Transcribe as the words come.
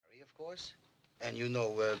course. And you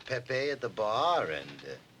know Pepe at the bar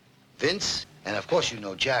and Vince. And, of course, you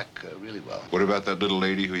know Jack really well. What about that little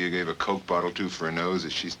lady who you gave a Coke bottle to for a nose?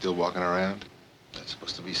 Is she still walking around? That's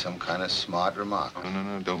supposed to be some kind of smart remark.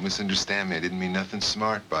 No. Don't misunderstand me. I didn't mean nothing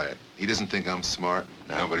smart by it. He doesn't think I'm smart.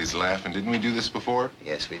 No. Nobody's laughing. Didn't we do this before?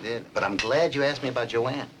 Yes, we did. But I'm glad you asked me about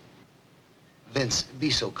Joanne. Vince, be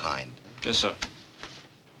so kind. Yes, sir.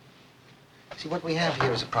 See, what we have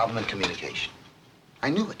here is a problem in communication. I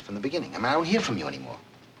knew it from the beginning. I mean, I don't hear from you anymore.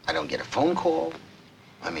 I don't get a phone call.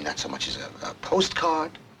 I mean, not so much as a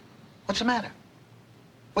postcard. What's the matter?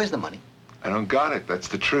 Where's the money? I don't got it. That's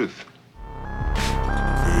the truth.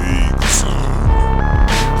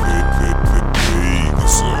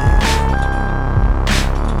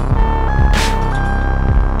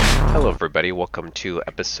 Hello everybody, welcome to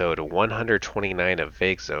episode 129 of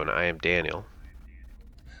Vague Zone. I am Daniel.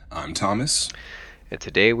 I'm Thomas. And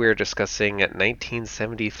today we are discussing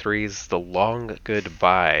 1973's The Long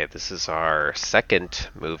Goodbye. This is our second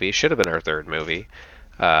movie, should have been our third movie,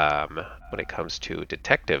 when it comes to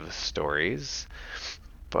detective stories.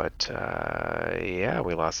 But, yeah,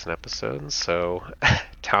 we lost an episode. So,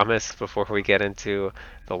 Thomas, before we get into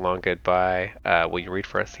The Long Goodbye, will you read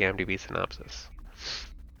for us the IMDb synopsis?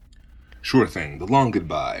 Sure thing. The Long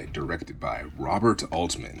Goodbye, directed by Robert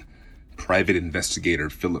Altman. Private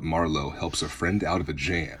investigator Philip Marlowe helps a friend out of a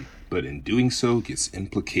jam, but in doing so gets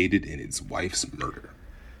implicated in his wife's murder.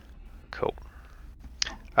 Cool.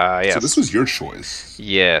 Yes. So this was your choice.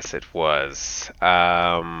 Yes, it was.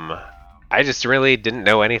 I just really didn't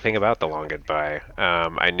know anything about The Long Goodbye.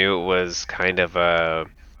 I knew it was kind of a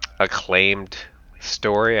acclaimed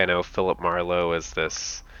story. I know Philip Marlowe is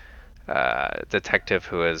this detective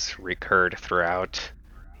who has recurred throughout,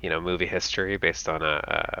 movie history based on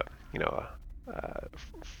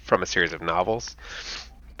from a series of novels.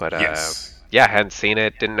 But Yes. yeah, I hadn't seen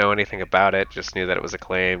it, didn't know anything about it, just knew that it was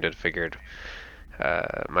acclaimed and figured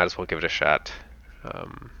might as well give it a shot.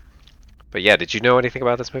 But yeah, did you know anything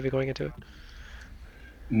about this movie going into it?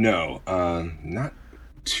 No, not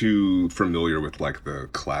too familiar with like the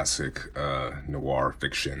classic noir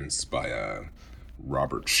fictions by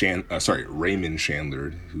Raymond Chandler,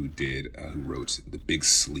 who wrote The Big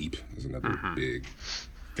Sleep, is another big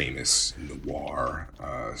famous noir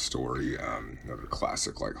story, another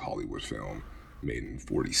classic like Hollywood film made in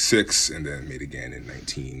 1946 and then made again in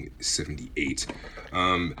 1978.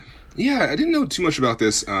 Yeah, I didn't know too much about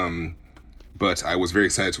this, but I was very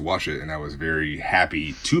excited to watch it, and I was very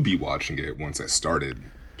happy to be watching it once I started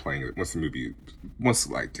playing it. Once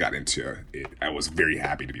I got into it, I was very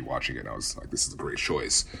happy to be watching it. I was like, this is a great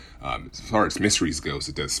choice. As far as mysteries goes,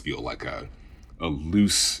 it does feel like a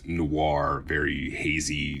loose noir, very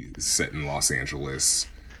hazy, set in Los Angeles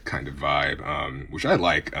kind of vibe, which I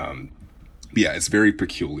like. Yeah, it's very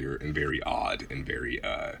peculiar and very odd and very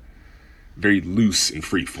loose and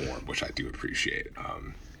free form, which I do appreciate.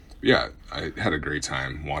 Yeah, I had a great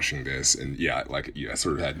time watching this, and I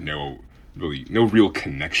sort of had no real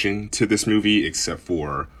connection to this movie except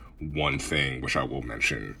for one thing, which I will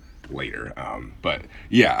mention later. But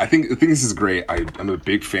yeah, I think this is great. I'm a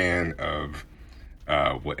big fan of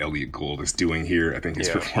what Elliot Gould is doing here. I think his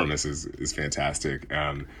performance is fantastic.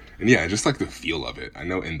 And yeah, I just like the feel of it. I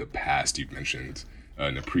know in the past you've mentioned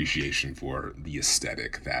an appreciation for the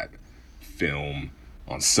aesthetic that film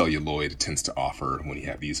on celluloid tends to offer when you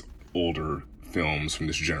have these older films from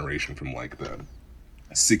this generation from like the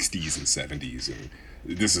 60s and 70s, and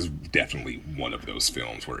this is definitely one of those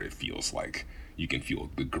films where it feels like you can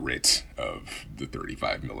feel the grit of the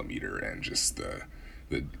 35 millimeter and just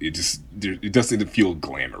it doesn't feel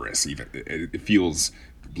glamorous. Even it feels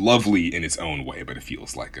lovely in its own way, but it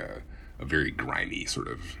feels like a very grimy sort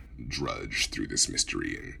of drudge through this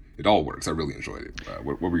mystery, and it all works. I really enjoyed it.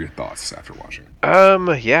 What were your thoughts after watching?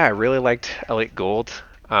 Yeah, I really liked Elliot Gould.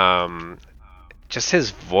 Just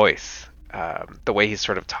his voice. The way he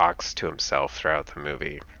sort of talks to himself throughout the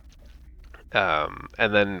movie.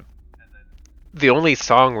 And then the only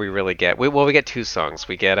song we really get, we get two songs.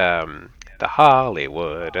 We get the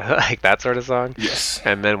Hollywood, like that sort of song. Yes.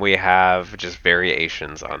 And then we have just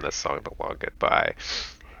variations on this song, The Long Goodbye.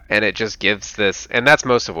 And it just gives this, and that's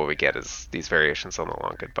most of what we get is these variations on The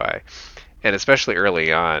Long Goodbye. And especially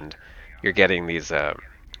early on, you're getting these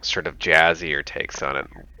sort of jazzier takes on it.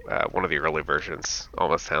 One of the early versions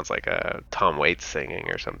almost sounds like a Tom Waits singing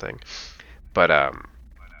or something, but I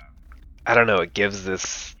don't know. It gives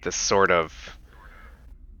this sort of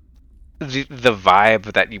the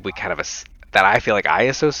vibe that we kind of that I feel like I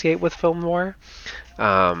associate with film noir.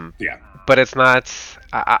 Yeah, but it's not.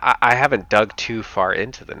 I haven't dug too far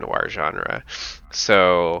into the noir genre,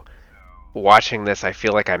 so watching this, I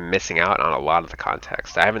feel like I'm missing out on a lot of the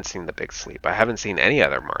context. I haven't seen The Big Sleep. I haven't seen any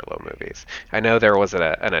other Marlowe movies. I know there was an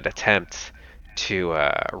attempt to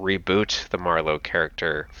reboot the Marlowe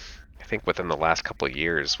character, I think within the last couple of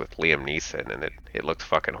years with Liam Neeson, and it looked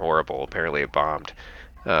fucking horrible. Apparently it bombed.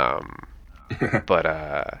 But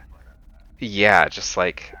yeah, just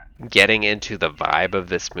like getting into the vibe of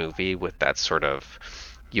this movie with that sort of,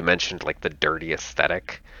 you mentioned like the dirty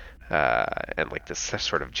aesthetic, and like this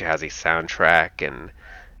sort of jazzy soundtrack, and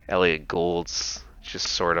Elliot Gould's just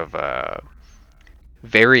sort of a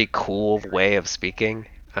very cool way of speaking.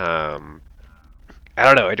 I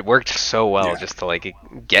don't know, it worked so well just to like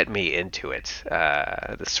get me into it.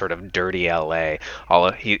 This sort of dirty LA.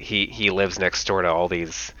 He lives next door to all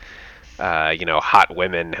these hot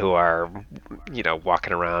women who are,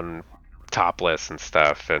 walking around topless and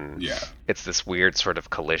stuff, and it's this weird sort of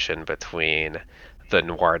collision between the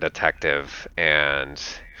noir detective and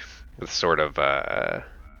the sort of I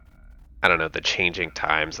don't know, the changing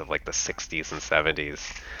times of like the 60s and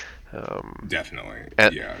 70s. Definitely.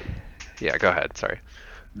 Yeah, go ahead. Sorry.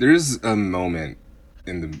 There's a moment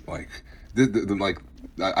in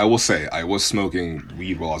I will say I was smoking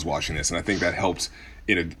weed while I was watching this, and I think that helped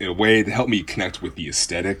in a way to help me connect with the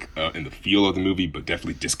aesthetic and the feel of the movie, but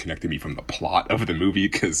definitely disconnected me from the plot of the movie,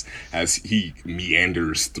 because as he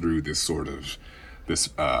meanders through this sort of this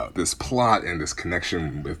plot and this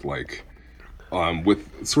connection with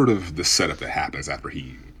with sort of the setup that happens after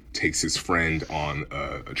he takes his friend on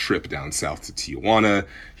a trip down south to Tijuana.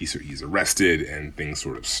 He's arrested, and things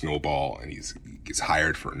sort of snowball, and he gets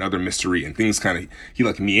hired for another mystery, and things kind of, he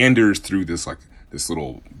like meanders through this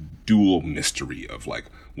little dual mystery of like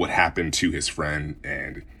what happened to his friend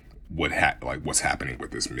and what's happening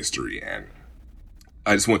with this mystery. And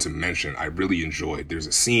I just want to mention, I really enjoyed, there's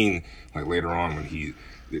a scene like later on when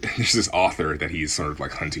there's this author that he's sort of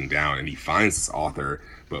like hunting down, and he finds this author,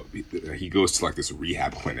 but he goes to like this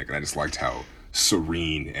rehab clinic, and I just liked how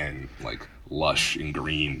serene and like lush and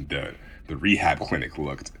green the rehab clinic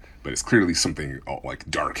looked. But it's clearly something like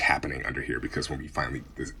dark happening under here, because when we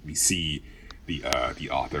see the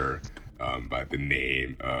author by the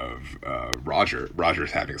name of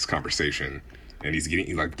Roger's having this conversation, and he's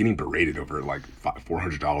getting berated over like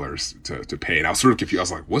 $400 to pay. And I was sort of confused. I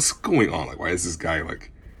was like, what's going on? Like, why is this guy like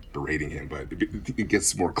berating him? But it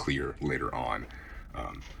gets more clear later on.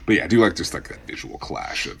 But yeah, I do like just like that visual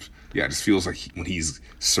clash of, it just feels like when he's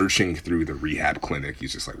searching through the rehab clinic,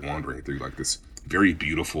 he's just like wandering through like this very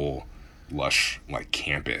beautiful, lush like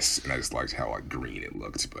campus, and I just liked how like green it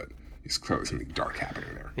looked, but it's clearly something dark happening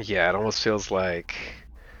there. Yeah, it almost feels like,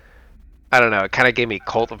 I don't know, it kind of gave me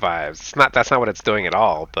cult vibes. That's not what it's doing at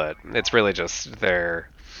all, but it's really just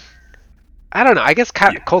I don't know, I guess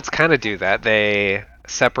cults kind of do that. They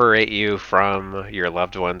separate you from your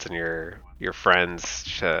loved ones and your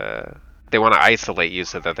friends. They want to isolate you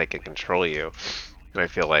so that they can control you. And I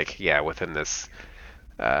feel like, within this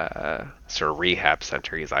sort of rehab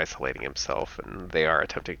center, he's isolating himself, and they are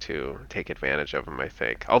attempting to take advantage of him, I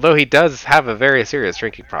think. Although he does have a very serious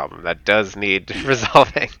drinking problem that does need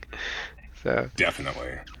resolving. So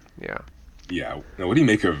definitely. Yeah. Yeah. Now, what do you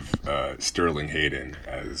make of Sterling Hayden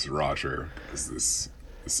as Roger, as this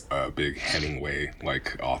big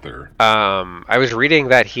Hemingway-like author? I was reading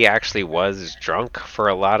that he actually was drunk for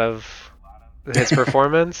a lot of his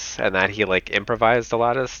performance, and that he like improvised a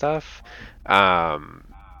lot of stuff.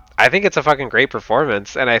 I think it's a fucking great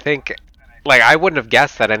performance, and I think like I wouldn't have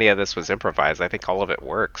guessed that any of this was improvised. I think all of it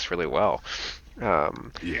works really well.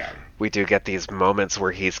 We do get these moments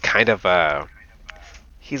where he's kind of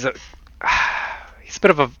he's a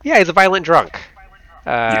bit of a he's a violent drunk,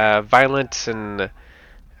 violent and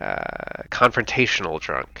confrontational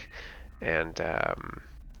drunk, and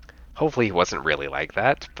hopefully he wasn't really like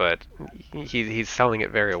that, but he's selling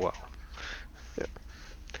it very well. Yeah.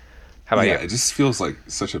 How about you? It just feels like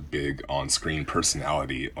such a big on-screen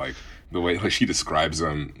personality, like the way like she describes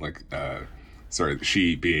him, like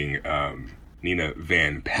she being Nina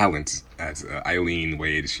Van Pallant as Eileen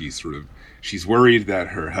Wade. She's worried that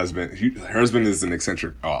her husband is an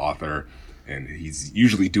eccentric author, and he's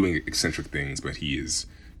usually doing eccentric things, but he has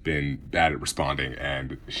been bad at responding,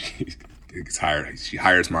 and she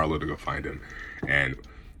hires Marlowe to go find him. And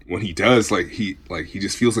when he does, he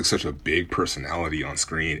just feels like such a big personality on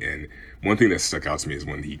screen. And one thing that stuck out to me is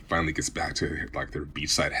when he finally gets back to like their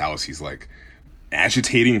beachside house, he's like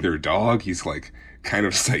agitating their dog. He's like kind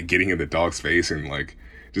of just like getting in the dog's face and like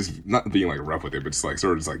just not being like rough with it, but just like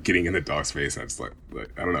sort of just like getting in the dog's face. And it's like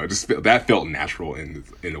I don't know, that felt natural in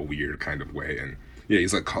a weird kind of way. And yeah,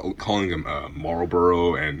 he's like calling him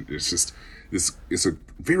Marlboro, and it's just this it's a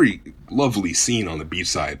very lovely scene on the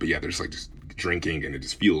beachside, but yeah, there's like just drinking, and it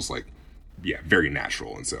just feels like very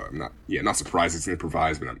natural. And so I'm not surprised it's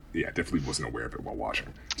improvised, but definitely wasn't aware of it while watching.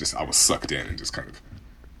 Just I was sucked in and just kind of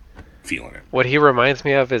feeling it. What he reminds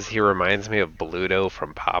me of Bluto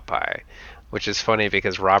from Popeye, which is funny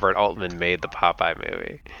because Robert Altman made the Popeye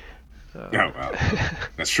movie. Wow.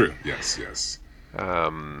 That's true. Yes.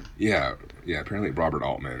 Apparently Robert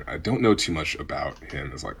Altman. I don't know too much about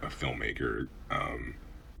him as like a filmmaker.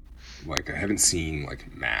 Like I haven't seen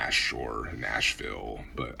like MASH or Nashville,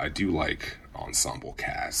 but I do like ensemble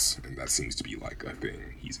casts, and that seems to be like a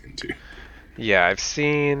thing he's into. Yeah, I've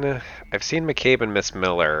seen McCabe and Miss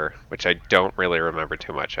Miller, which I don't really remember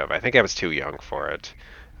too much of. I think I was too young for it.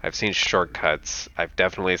 I've seen Shortcuts. I've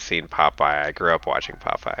definitely seen Popeye. I grew up watching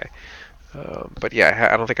Popeye. But yeah,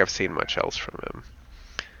 I don't think I've seen much else from him.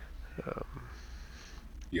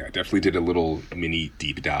 I definitely did a little mini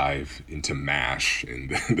deep dive into MASH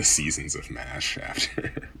and the seasons of MASH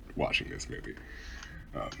after watching this movie.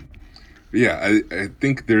 I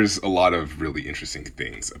think there's a lot of really interesting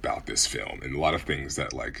things about this film, and a lot of things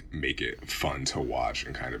that like make it fun to watch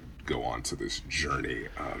and kind of go on to this journey.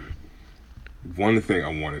 One thing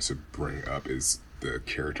I wanted to bring up is the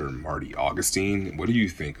character Marty Augustine. What do you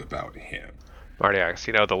think about him? Marty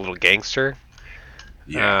Augustine, the little gangster?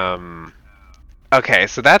 Yeah. Okay,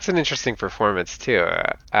 so that's an interesting performance too,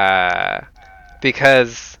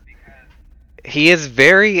 because he is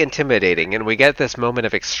very intimidating, and we get this moment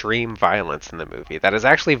of extreme violence in the movie that is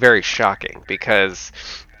actually very shocking, because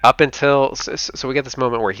up until so we get this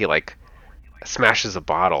moment where he like smashes a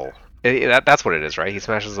bottle. That's what it is, right? He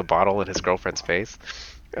smashes a bottle in his girlfriend's face.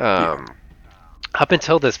 Up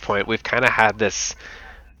until this point, we've kind of had this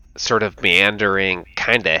sort of meandering,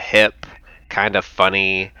 kind of hip, kind of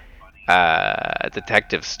funny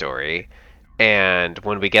detective story, and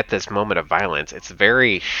when we get this moment of violence, it's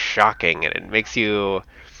very shocking, and it makes you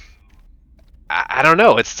I don't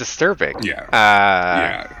know, it's disturbing.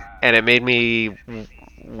 And it made me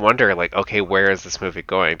wonder, like, okay, where is this movie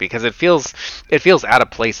going? Because it feels out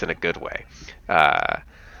of place in a good way. Okay.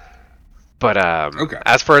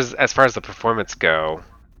 As far as the performance goes,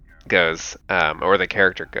 or the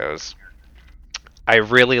character goes, I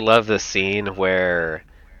really love the scene where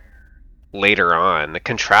later on,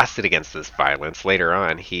 contrasted against this violence, later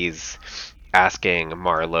on he's asking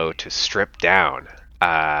Marlowe to strip down,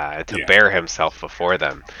 to bare himself before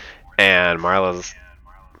them, and Marlowe's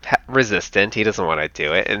resistant. He doesn't want to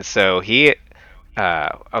do it, and so he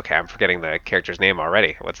I'm forgetting the character's name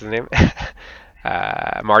already. What's his name?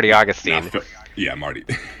 Marty Augustine. Marty.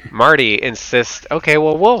 Marty insists, okay,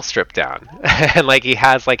 well, we'll strip down. And like he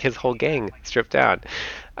has like his whole gang stripped down.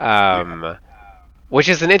 Which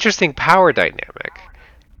is an interesting power dynamic.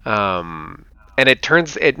 And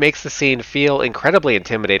it makes the scene feel incredibly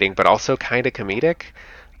intimidating, but also kind of comedic.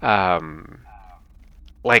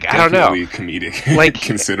 Like, I don't know. Definitely comedic. Like,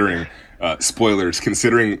 considering, spoilers,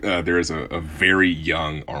 considering there is a very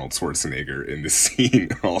young Arnold Schwarzenegger in this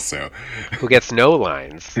scene also. Who gets no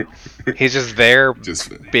lines. He's just there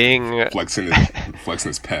being... Flexing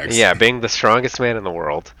his pecs. Yeah, being the strongest man in the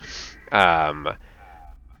world. But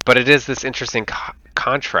it is this interesting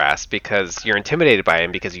contrast, because you're intimidated by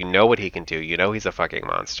him because you know what he can do. You know he's a fucking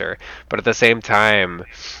monster. But at the same time,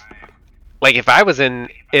 like, if I was in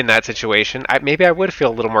that situation, maybe I would feel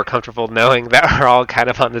a little more comfortable knowing that we're all kind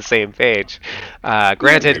of on the same page.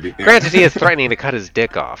 Granted, he is threatening to cut his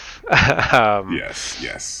dick off.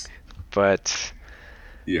 Yes. But...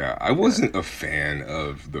 yeah, I wasn't a fan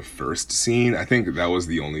of the first scene. I think that was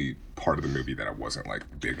the only part of the movie that I wasn't, like,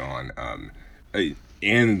 big on.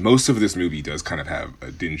 And most of this movie does kind of have a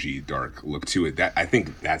dingy, dark look to it. I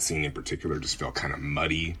think that scene in particular just felt kind of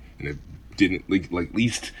muddy, and it didn't like at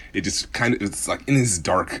least it just kind of, it's like in his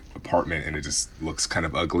dark apartment, and it just looks kind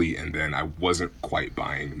of ugly. And then I wasn't quite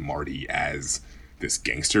buying Marty as this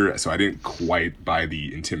gangster, so I didn't quite buy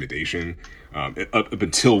the intimidation up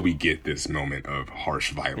until we get this moment of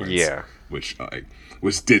harsh violence, which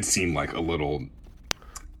did seem like a little.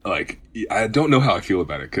 Like, I don't know how I feel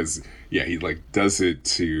about it, because he like does it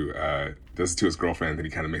to his girlfriend, and then he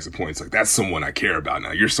kind of makes a point. It's like, that's someone I care about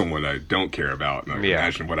now. You're someone I don't care about. And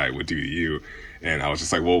imagine what I would do to you. And I was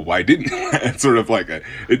just like, well, why didn't it's sort of like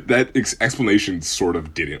that explanation sort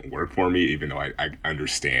of didn't work for me, even though I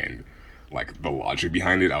understand like the logic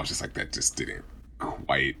behind it. I was just like, that just didn't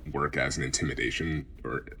quite work as an intimidation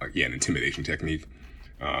an intimidation technique.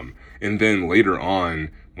 And then later on,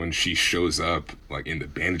 when she shows up, like, in the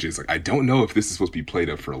bandages, like, I don't know if this is supposed to be played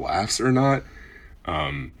up for laughs or not,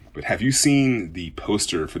 But have you seen the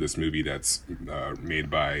poster for this movie that's made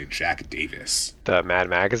by Jack Davis? The Mad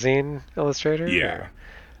Magazine illustrator? Yeah.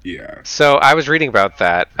 Yeah. So I was reading about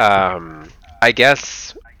that. I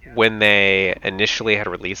guess when they initially had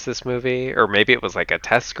released this movie, or maybe it was like a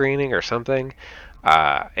test screening or something,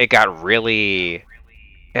 it had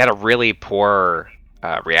a really poor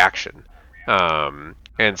reaction.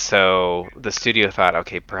 And so the studio thought,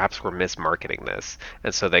 okay, perhaps we're mismarketing this.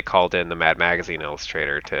 And so they called in the Mad Magazine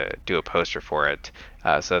illustrator to do a poster for it,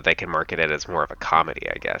 so that they can market it as more of a comedy,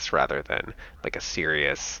 I guess, rather than like a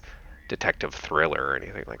serious detective thriller or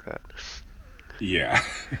anything like that. Yeah.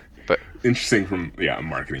 But interesting from a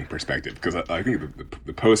marketing perspective, because I think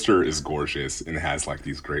the poster is gorgeous and it has like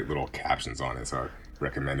these great little captions on it. So I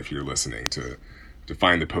recommend, if you're listening, to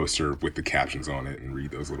find the poster with the captions on it and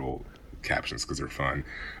read those little captions because they're fun.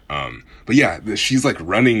 But yeah, she's like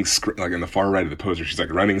running, like on the far right of the poster, she's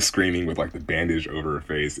like running, screaming with like the bandage over her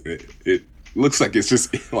face. It looks like it's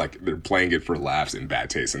just like they're playing it for laughs in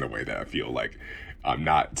bad taste in a way that I feel like I'm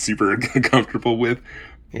not super comfortable with.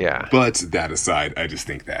 yeah, But that aside, I just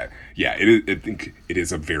think that, I think it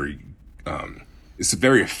is it's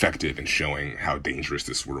very effective in showing how dangerous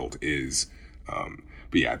this world is.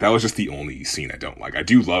 But yeah, that was just the only scene I don't like. I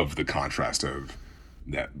do love the contrast of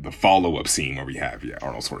the follow-up scene where we have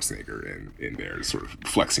Arnold Schwarzenegger in there sort of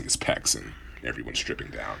flexing his pecs and everyone's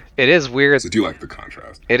stripping down. it is weird. So I do like the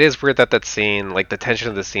contrast. It is weird that scene, like the tension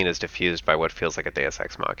of the scene, is diffused by what feels like a Deus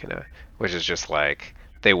Ex Machina, which is just like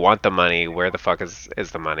they want the money. Where the fuck is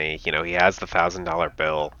the money? You know, he has the $1,000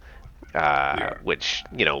 bill, which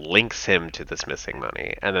links him to this missing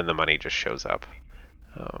money, and then the money just shows up.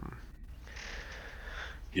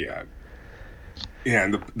 Yeah,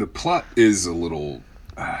 and the plot is a little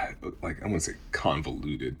like, I wouldn't say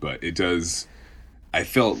convoluted, but it does. I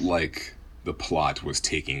felt like the plot was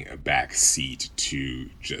taking a back seat to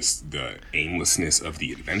just the aimlessness of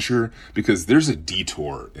the adventure, because there's a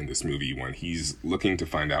detour in this movie when he's looking to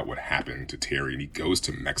find out what happened to Terry, and he goes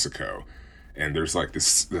to Mexico, and there's like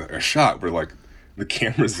a shot where like the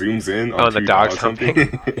camera zooms in on the dogs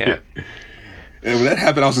humping. Yeah. And when that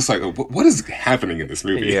happened, I was just like, what is happening in this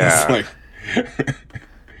movie? Yeah.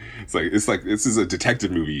 It's like this is a detective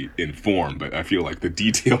movie in form, but I feel like the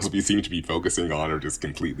details we seem to be focusing on are just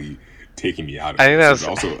completely taking me out of it. I think There's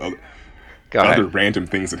that's also Go ahead. other random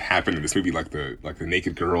things that happen in this movie, like the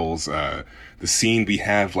naked girls, the scene we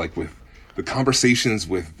have like with the conversations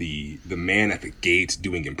with the man at the gate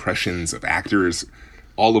doing impressions of actors,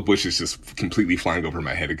 all of which is just completely flying over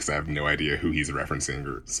my head because I have no idea who he's referencing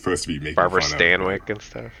or supposed to be making Barbara fun Stanwyck and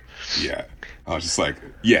stuff. Yeah, I was just like,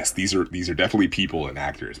 yes, these are definitely people and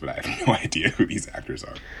actors, but I have no idea who these actors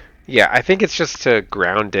are. Yeah, I think it's just to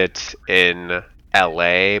ground it in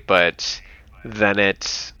LA, but then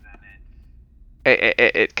it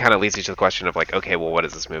kind of leads you to the question of like, okay, well, what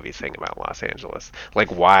does this movie think about Los Angeles?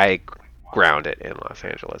 Like, why ground it in Los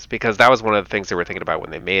Angeles? Because that was one of the things they were thinking about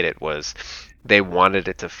when they made it, was they wanted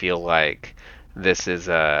it to feel like this is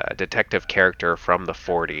a detective character from the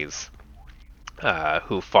 40s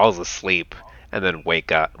who falls asleep and then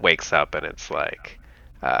wakes up and it's like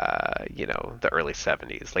the early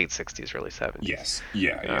 70s, late 60s, early 70s. Yes,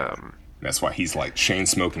 yeah. That's why he's like chain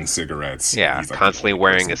smoking cigarettes. Yeah, he's like constantly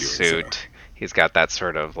wearing a person doing suit. so. He's got that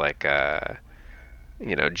sort of like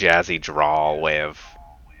jazzy drawl way of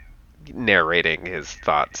narrating his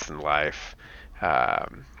thoughts in life.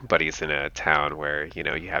 But he's in a town where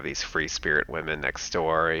you have these free spirit women next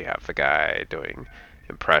door. You have the guy doing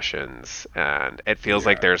impressions, and it feels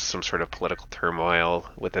like there's some sort of political turmoil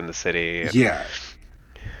within the city. Yeah.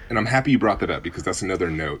 And I'm happy you brought that up, because that's another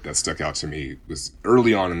note that stuck out to me. Was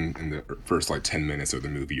early on in the first like 10 minutes of the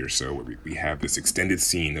movie or so, where we have this extended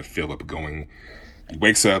scene of Philip going. He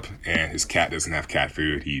wakes up and his cat doesn't have cat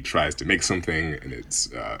food. He tries to make something and it's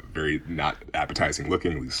very not appetizing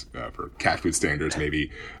looking, at least for cat food standards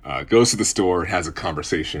maybe. Goes to the store, has a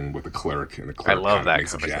conversation with the clerk, and the clerk I love that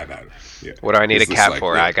makes a conversation. jab at him. Yeah. What do I need It's a just cat like,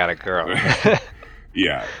 for? yeah. I got a girl.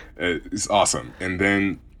 Yeah, it's awesome. And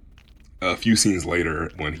then a few scenes later,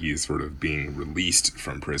 when he's sort of being released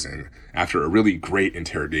from prison, after a really great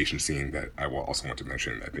interrogation scene that I will also want to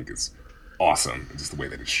mention, I think is awesome, just the way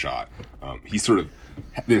that it's shot. He's sort of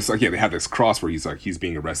they have this cross where he's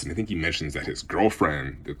being arrested. I think he mentions that his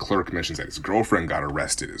girlfriend, the clerk mentions that his girlfriend got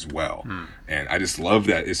arrested as well. And I just love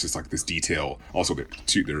that it's just like this detail. Also,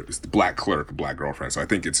 there's the black clerk, black girlfriend. So I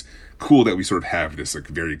think it's cool that we sort of have this like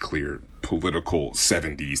very clear political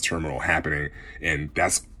 70s turmoil happening, and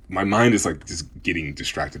that's. My mind is like just getting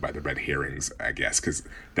distracted by the red herrings, I guess, because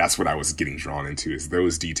that's what I was getting drawn into, is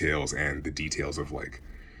those details and the details of like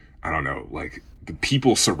I don't know, like the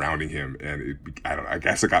people surrounding him, and I don't know, I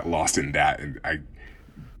guess I got lost in that, and I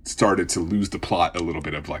started to lose the plot a little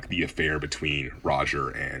bit of like the affair between Roger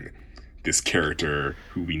and this character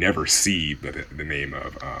who we never see, but the name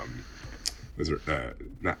of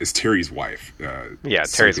is Terry's wife. Yeah,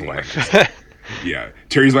 Terry's wife. Yeah,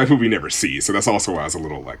 Terry's wife, who we never see. So that's also why I was a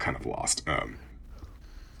little like kind of lost.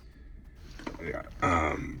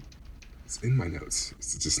 It's in my notes.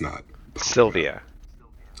 It's just not. Sylvia.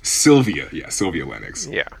 Yeah, Sylvia Lennox.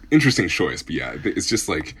 Yeah. Interesting choice, but yeah, it's just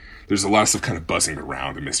like there's a lot of stuff kind of buzzing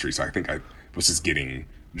around the mystery. So I think I was just getting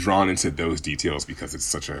drawn into those details because it's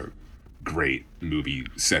such a great movie,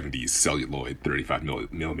 70s celluloid 35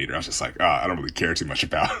 millimeter. I was just like, I don't really care too much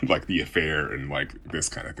about like the affair and like this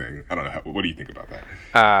kind of thing. I don't know. What do you think about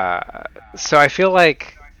that? So I feel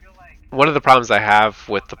like one of the problems I have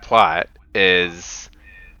with the plot is,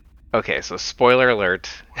 okay, so spoiler alert.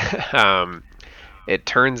 It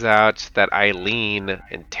turns out that Eileen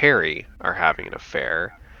and Terry are having an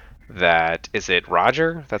affair. Is it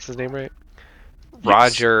Roger? That's his name, right? Yes.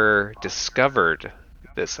 Roger discovered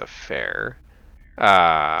this affair,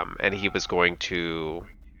 and he was going to,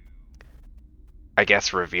 I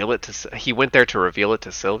guess, he went there to reveal it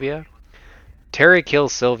to Sylvia. Terry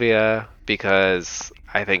kills Sylvia because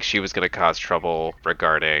I think she was going to cause trouble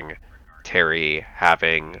regarding Terry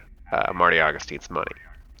having Marty Augustine's money.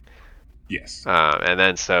 Yes. And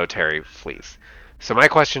then so Terry flees. So my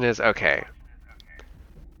question is, okay,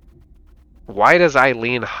 why does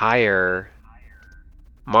Eileen hire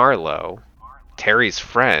Marlowe, Terry's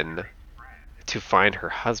friend, to find her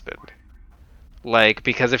husband? Like,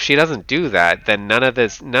 because if she doesn't do that, then none of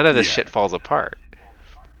this shit falls apart.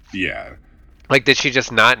 Yeah. Like, did she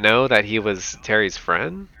just not know that he was Terry's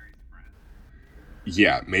friend?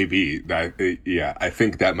 Yeah, maybe. I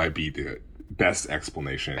think that might be the best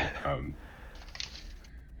explanation.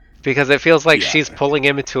 Because it feels like she's pulling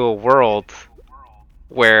him into a world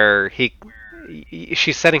where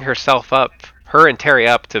she's setting her and Terry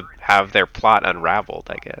up to have their plot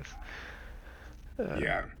unraveled, I guess.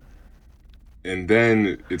 Yeah. And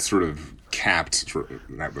then it's sort of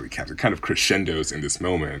not really capped, it kind of crescendos in this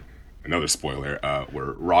moment, another spoiler,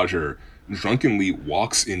 where Roger drunkenly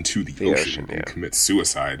walks into the ocean and commits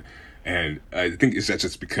suicide. And I think it's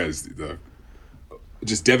just because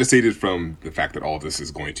just devastated from the fact that all of this is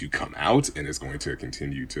going to come out and is going to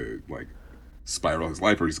continue to like spiral his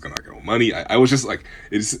life, or he's gonna get money. I was just like,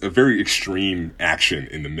 it's a very extreme action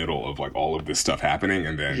in the middle of like all of this stuff happening,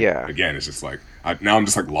 and then again it's just like now I'm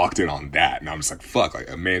just like locked in on that, and I'm just like, fuck, like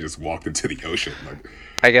a man just walked into the ocean. Like,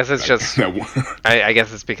 I guess it's I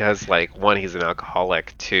guess it's because like, one, he's an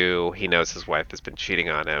alcoholic, two, he knows his wife has been cheating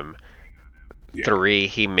on him, three,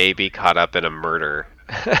 he may be caught up in a murder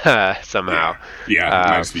somehow. It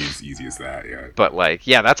might be as easy as that. But like,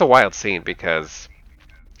 that's a wild scene because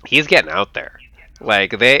he's getting out there.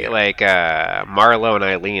 Like Marlowe and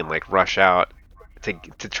Eileen like rush out to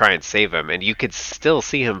try and save him, and you could still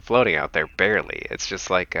see him floating out there barely. It's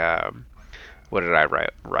just like what did I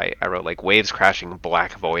write? I wrote like waves crashing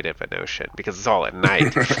black void of an ocean, because it's all at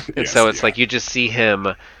night. And so it's like you just see him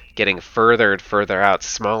getting further and further out,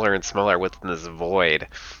 smaller and smaller within this void.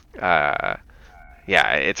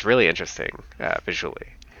 It's really interesting visually.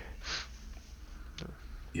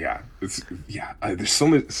 There's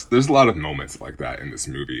a lot of moments like that in this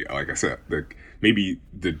movie. Like I said, maybe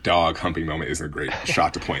the dog humping moment isn't a great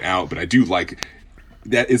shot to point out, but I do like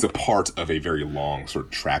that is a part of a very long sort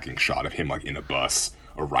of tracking shot of him like in a bus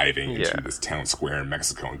arriving into this town square in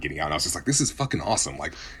Mexico and getting out. And I was just like, this is fucking awesome.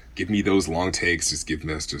 Like, give me those long takes. Just give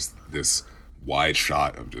us just this wide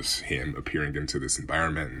shot of just him appearing into this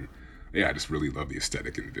environment. And I just really love the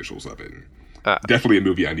aesthetic and the visuals of it. And definitely a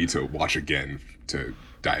movie I need to watch again to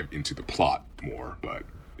dive into the plot more. But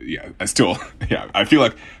I feel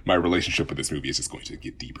like my relationship with this movie is just going to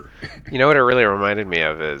get deeper. You know what it really reminded me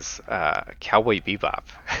of is Cowboy Bebop.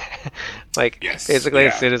 Basically,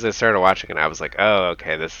 as soon as I started watching it, I was like, oh,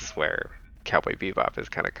 okay, this is where Cowboy Bebop is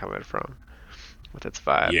kind of coming from with its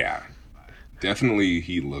vibe. Yeah, definitely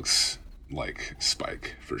he looks like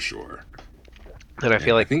Spike for sure. And I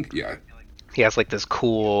feel like he has like this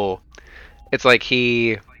cool, it's like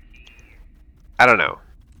I don't know.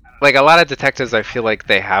 Like a lot of detectives, I feel like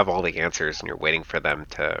they have all the answers and you're waiting for them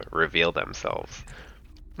to reveal themselves.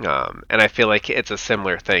 And I feel like it's a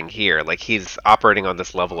similar thing here. Like he's operating on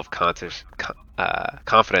this level of confidence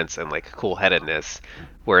and like cool-headedness,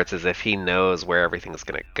 where it's as if he knows where everything's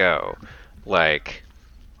going to go. Like,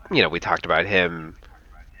 we talked about him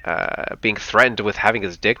being threatened with having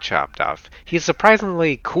his dick chopped off. He's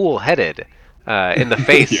surprisingly cool-headed in the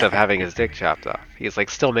face of having his dick chopped off. He's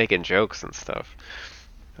like still making jokes and stuff.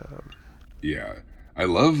 Yeah. I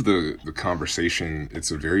love the conversation.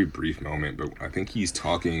 It's a very brief moment, but I think he's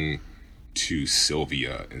talking to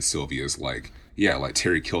Sylvia, and Sylvia's like, yeah, like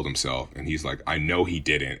Terry killed himself, and he's like, I know he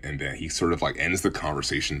didn't, and then he sort of like ends the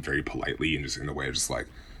conversation very politely and just in a way of just like,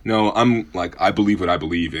 no, I'm like, I believe what I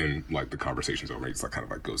believe, and like the conversation's over. It's like kind of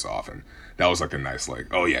like goes off, and that was like a nice like,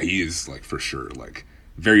 oh yeah, he is like for sure like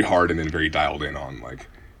very hard and then very dialed in on like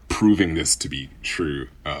proving this to be true.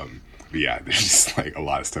 But yeah, there's just like a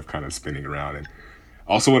lot of stuff kind of spinning around, and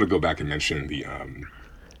I also want to go back and mention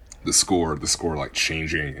the score like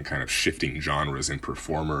changing and kind of shifting genres and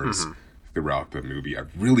performers throughout the movie. I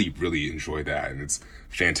really, really enjoy that, and it's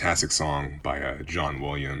a fantastic song by John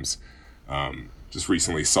Williams. Just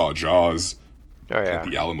recently saw Jaws at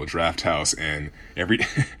the Alamo Drafthouse, and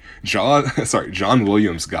John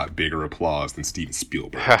Williams got bigger applause than Steven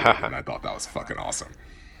Spielberg did, and I thought that was fucking awesome.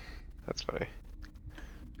 That's funny.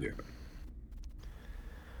 Yeah.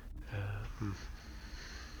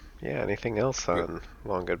 Yeah, anything else on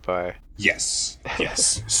Long Goodbye? Yes.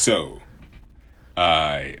 So,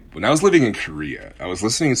 when I was living in Korea, I was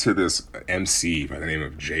listening to this MC by the name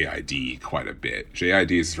of JID quite a bit.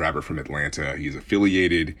 JID is a rapper from Atlanta. He's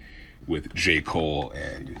affiliated with J. Cole,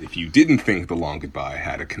 and if you didn't think The Long Goodbye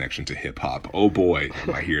had a connection to hip-hop, oh boy,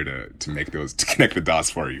 am I here to connect the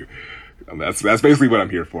dots for you. That's basically what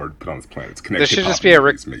I'm here for, put on this planet. To connect this should just be a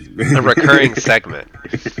recurring segment.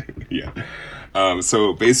 Yeah.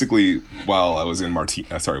 So basically, while I was in when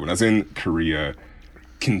I was in Korea,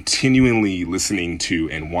 continually listening to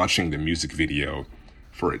and watching the music video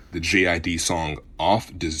for the JID song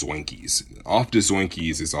Off de Zoinkies. Off de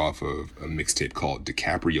Zoinkies is off of a mixtape called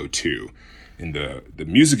DiCaprio 2. And the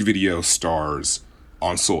music video stars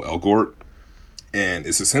Ansel Elgort. And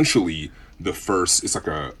it's essentially it's like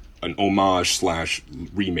an homage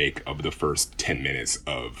 / remake of the first 10 minutes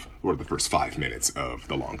or the first 5 minutes of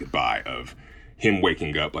The Long Goodbye, of him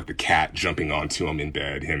waking up, like the cat jumping onto him in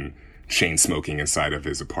bed, him chain smoking inside of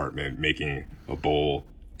his apartment, making a bowl,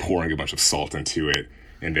 pouring a bunch of salt into it,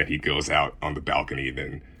 and then he goes out on the balcony.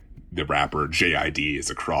 Then the rapper JID is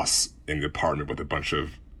across in the apartment with a bunch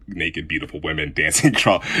of naked, beautiful women dancing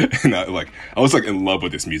across. And I was like in love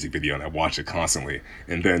with this music video, and I watched it constantly.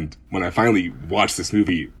 And then when I finally watched this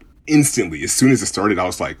movie, instantly, as soon as it started, I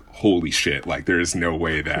was like, holy shit, like there is no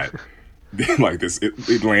way that like this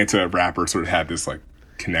Atlanta rapper sort of had this like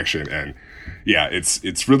connection. And yeah,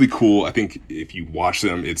 it's really cool. I think if you watch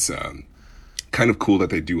them, it's kind of cool that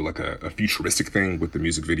they do like a futuristic thing with the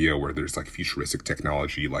music video, where there's like futuristic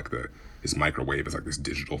technology, like his microwave is like this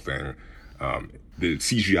digital thing. The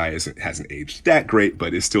CGI hasn't aged that great,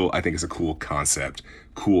 but it's still, I think it's a cool concept,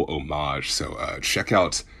 cool homage. So check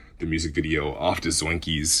out the music video Off de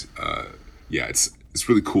Zoinkies. Yeah, it's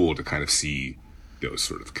really cool to kind of see those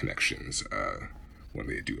sort of connections when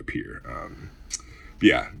they do appear.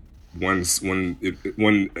 Yeah, when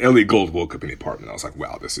Elliot Gold woke up in the apartment, I was like,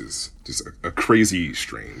 wow, this is just a crazy,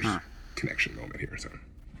 strange connection moment here. So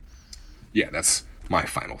yeah, that's my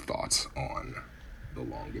final thoughts on The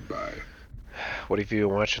Long Goodbye. What have you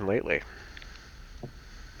been watching lately?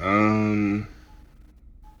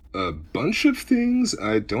 A bunch of things.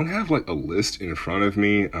 I don't have like a list in front of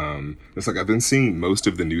me. It's like I've been seeing most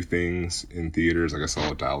of the new things in theaters. Like I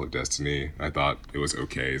saw Dial of Destiny. I thought it was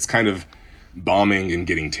okay. It's kind of bombing and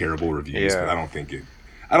getting terrible reviews, but I don't think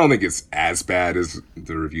it's as bad as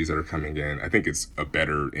the reviews that are coming in. I think it's a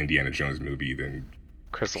better Indiana Jones movie than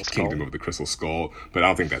Kingdom of the Crystal Skull, but I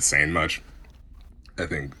don't think that's saying much. I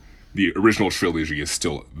think the original trilogy is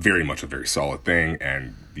still very much a very solid thing,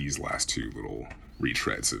 and these last two little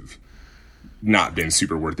retreads have not been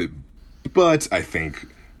super worth it. But I think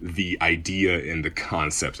the idea and the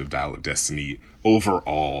concept of Dial of Destiny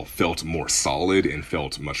overall felt more solid and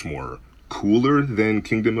felt much more cooler than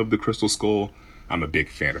Kingdom of the Crystal Skull. I'm a big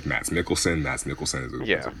fan of Mads Mikkelsen. Mads Mikkelsen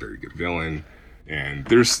is a very good villain. And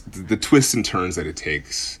there's the twists and turns that it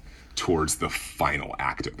takes towards the final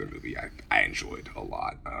act of the movie I enjoyed a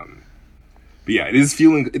lot. But yeah, it is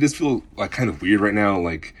feel like kind of weird right now.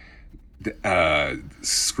 Like the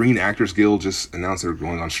Screen Actors Guild just announced they're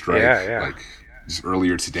going on strike. Like just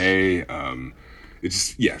earlier today.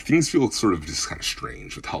 Things feel sort of just kind of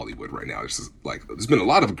strange with Hollywood right now. It's just like there's been a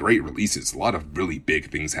lot of great releases, a lot of really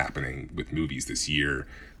big things happening with movies this year.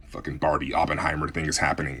 Fucking Barbie Oppenheimer thing is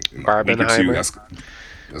happening in a week or two.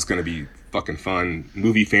 That's going to be fucking fun.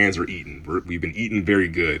 Movie fans are eating. We've been eating very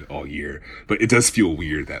good all year, but it does feel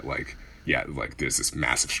weird that there's this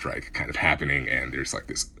massive strike kind of happening, and there's like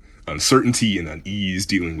this uncertainty and unease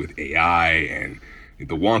dealing with AI, and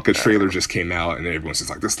the Wonka trailer just came out, and everyone's just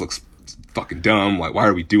like, this looks fucking dumb. Like, why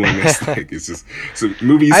are we doing this? Like, it's just so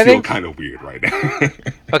movies feel kind of weird right now.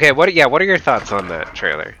 Okay, what are your thoughts on that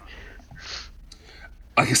trailer?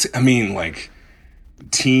 I mean, like,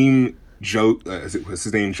 Team Joe, what's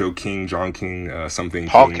his name? John King, something.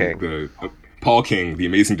 Paul King. Paul King, the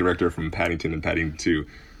amazing director from Paddington and Paddington 2.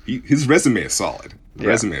 His resume is solid. The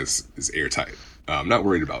resume is airtight. I'm not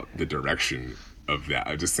worried about the direction of that.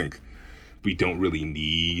 I just think we don't really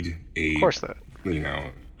need of course not.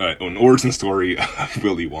 An origin story of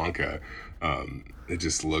Willy Wonka. It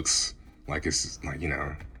just looks like it's like,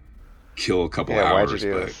 kill a couple hours. Why'd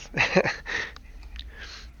you do this?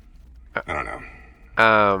 I don't know.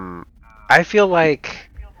 I feel like,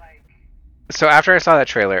 so after I saw that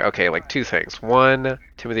trailer, okay, like two things. One,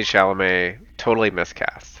 Timothée Chalamet totally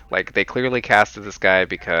miscast. Like, they clearly casted this guy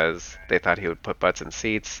because they thought he would put butts in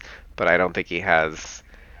seats, but I don't think he has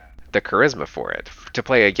the charisma for it. To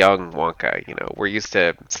play a young Wonka, we're used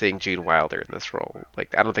to seeing Gene Wilder in this role.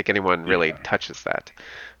 Like, I don't think anyone really touches that.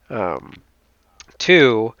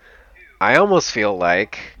 Two, I almost feel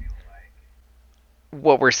like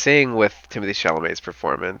what we're seeing with Timothée Chalamet's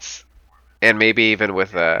performance, and maybe even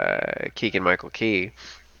with Keegan-Michael Key,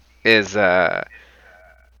 is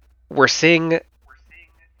we're seeing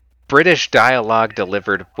British dialogue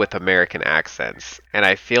delivered with American accents, and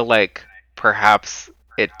I feel like perhaps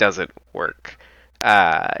it doesn't work.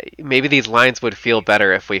 Maybe these lines would feel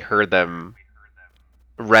better if we heard them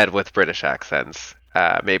read with British accents.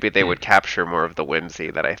 Maybe they would capture more of the whimsy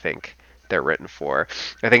that I think they're written for.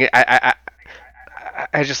 I think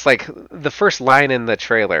I just like the first line in the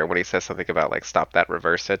trailer when he says something about like stop that,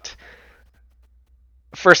 reverse it.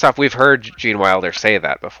 First off, we've heard Gene Wilder say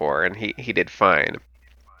that before, and he did fine.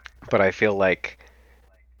 But I feel like,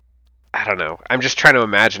 I don't know. I'm just trying to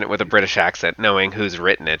imagine it with a British accent, knowing who's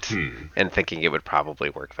written it, and thinking it would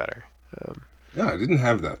probably work better. I didn't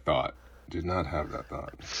have that thought. Did not have that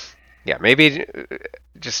thought. Yeah, maybe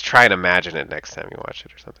just try and imagine it next time you watch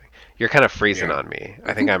it or something. You're kind of freezing on me.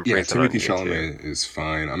 I think I'm freezing on you, Timothée Chalamet is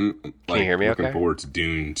fine. I'm Can you hear me looking forward to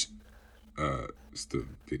Dune. The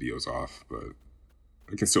video's off, but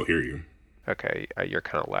I can still hear you. Okay, you're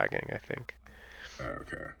kind of lagging, I think.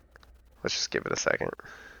 Okay. Let's just give it a second.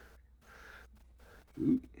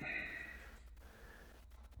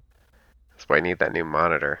 That's why I need that new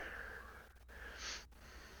monitor.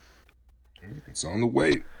 It's on the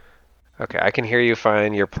way. Okay, I can hear you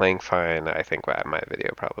fine. You're playing fine. I think my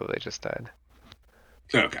video probably just died.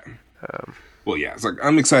 Okay. Well, yeah, it's like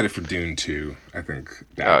I'm excited for Dune 2. I think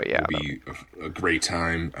that will be a great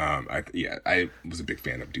time. I was a big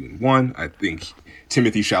fan of Dune 1. I think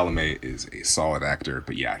Timothée Chalamet is a solid actor,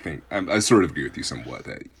 but yeah, I think I sort of agree with you somewhat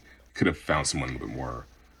that could have found someone a little bit more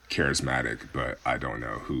charismatic, but I don't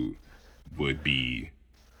know who would be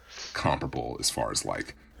comparable as far as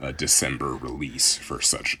like a December release for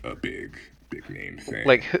such a big name thing.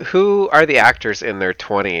 Like, who are the actors in their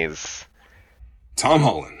 20s? Tom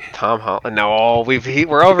Holland. No, we're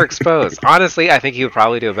overexposed. Honestly, I think he would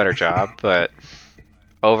probably do a better job, but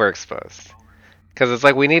overexposed. Because it's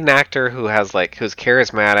like we need an actor who's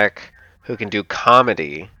charismatic, who can do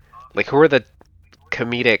comedy. Like, who are the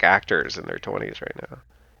comedic actors in their 20s right now?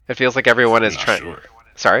 It feels like everyone is trying. Sure.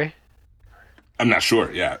 Sorry? I'm not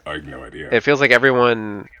sure. Yeah, I have no idea. It feels like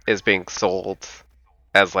everyone is being sold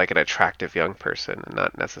as like an attractive young person, and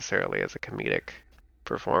not necessarily as a comedic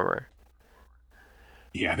performer.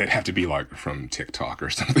 Yeah, they'd have to be like from TikTok or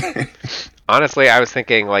something. Honestly, I was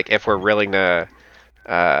thinking like if we're willing to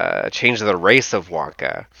change the race of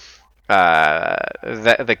Wonka,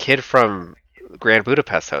 the kid from Grand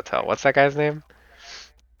Budapest Hotel, what's that guy's name?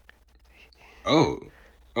 Oh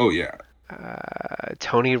yeah.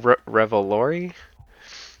 Tony Revolori?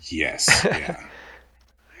 Yes, yeah.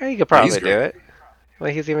 He could probably do it.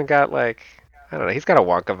 Like, he's even got like, I don't know, he's got a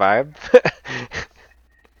Wonka vibe.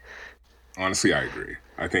 Honestly, I agree.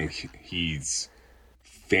 I think he's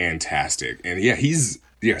fantastic. And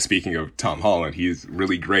speaking of Tom Holland, he's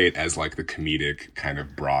really great as like the comedic kind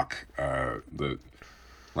of Brock, the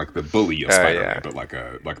bully of Spider-Man, but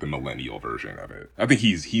like the millennial version of it. I think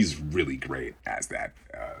he's really great as that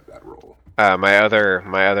role. My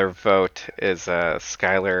other vote is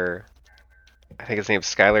Skylar. I think his name's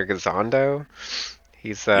Skylar Gisondo.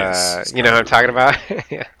 He's you know who I'm talking about?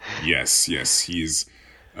 Yeah. Yes. He's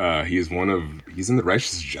in the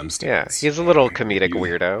Righteous Gemstones. Yeah, he's a little comedic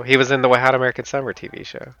weirdo. He was in the Wet Hot American Summer TV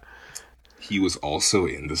show. He was also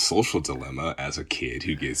in The Social Dilemma as a kid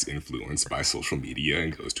who gets influenced by social media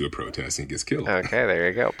and goes to a protest and gets killed. Okay, there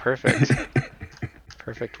you go. Perfect.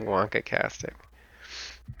 Perfect Wonka casting.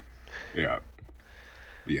 Yeah.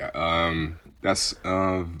 That's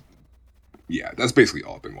yeah, that's basically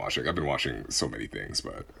all I've been watching. I've been watching so many things,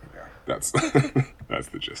 but yeah, that's that's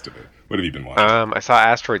the gist of it. What have you been watching? I saw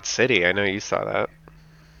Asteroid City. I know you saw that.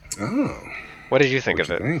 Oh, What did you think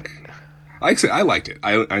what'd of you it? think? I liked it.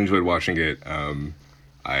 I enjoyed watching it.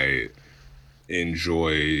 I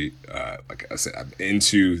enjoy, like I said, I'm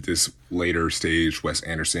into this later stage Wes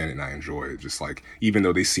Anderson, and I enjoy it. Just like, even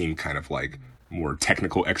though they seem kind of like more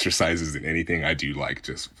technical exercises than anything, I do like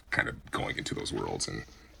just kind of going into those worlds and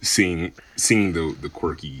seeing the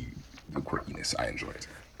quirkiness. I enjoy it.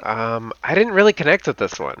 I didn't really connect with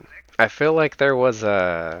this one. I feel like there was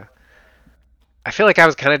I feel like I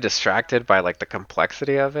was kind of distracted by like the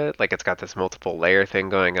complexity of it. Like it's got this multiple layer thing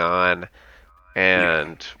going on, Yeah.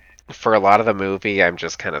 and for a lot of the movie, I'm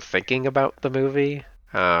just kind of thinking about the movie.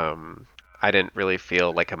 I didn't really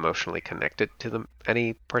feel like emotionally connected to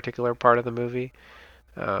any particular part of the movie.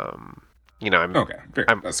 Um, you know, Okay, fair.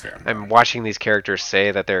 I'm That's fair. I'm watching these characters say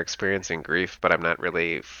that they're experiencing grief, but I'm not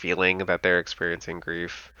really feeling that they're experiencing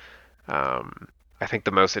grief. Um, I think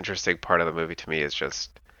the most interesting part of the movie to me is just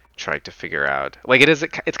trying to figure out, like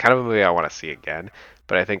it's kind of a movie I want to see again,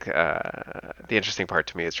 but I think the interesting part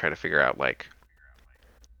to me is trying to figure out like,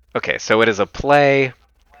 okay, so it is a play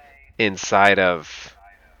inside of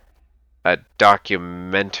a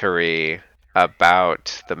documentary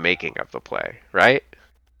about the making of the play, right?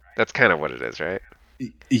 That's kind of what it is, right?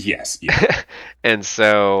 Yes, yeah. And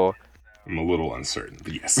so, I'm a little uncertain,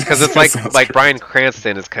 but yes. because it's That sounds like correct. Bryan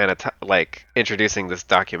Cranston is kind of like introducing this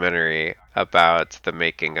documentary about the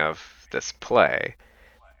making of this play,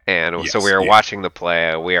 and so we Yes, are yeah. watching the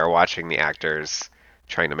play, we are watching the actors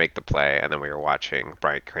trying to make the play, and then we are watching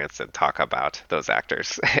Bryan Cranston talk about those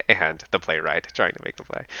actors and the playwright trying to make the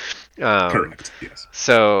play. Um, Correct, yes.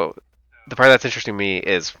 so the part that's interesting to me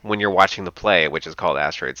is when you're watching the play, which is called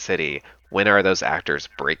Asteroid City, when are those actors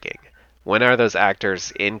breaking? When are those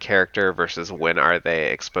actors in character versus when are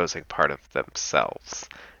they exposing part of themselves?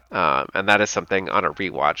 And that is something on a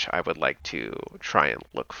rewatch I would like to try and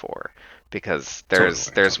look for, because Totally, there's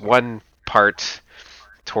totally. one part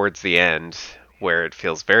towards the end where it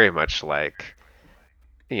feels very much like,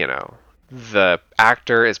 you know, the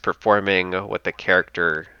actor is performing what the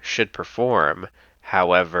character should perform.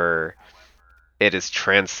 However, it is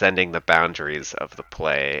transcending the boundaries of the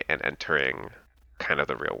play and entering kind of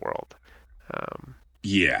the real world. Um,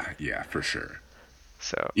 Yeah, yeah, for sure.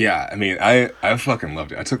 so, Yeah, I mean, I fucking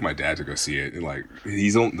loved it. I took my dad to go see it. And, like,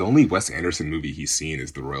 the only Wes Anderson movie he's seen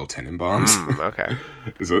is The Royal Tenenbaums. okay.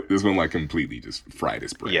 This one like completely just fried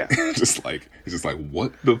his brain. Yeah. Just like it's just like,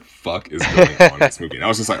 what the fuck is going on in this movie? And I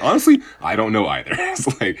was just like, honestly, I don't know either.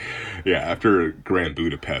 It's like, yeah, after Grand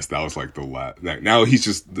Budapest, that was like the last. Now he's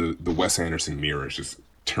just the Wes Anderson mirror is just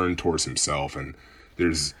turned towards himself, and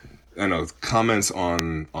there's, I don't know, comments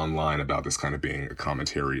online about this kind of being a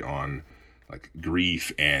commentary on like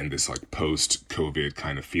grief and this like post COVID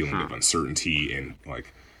kind of feeling of uncertainty, and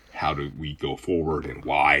like how do we go forward and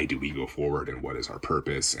why do we go forward and what is our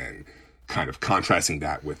purpose, and kind of contrasting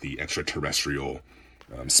that with the extraterrestrial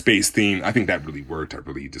space theme. I think that really worked. I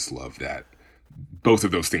really just love that both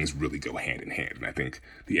of those things really go hand in hand. And I think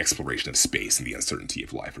the exploration of space and the uncertainty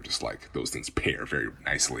of life are just like those things pair very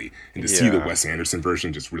nicely. And to see the Yeah. Wes Anderson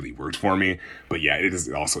version just really worked for me. But yeah, it is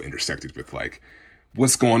also intersected with like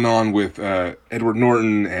what's going on with Edward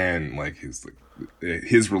Norton and like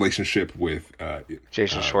his relationship with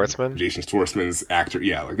Jason Schwartzman? Jason Schwartzman's actor.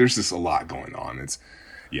 Yeah, like there's just a lot going on. It's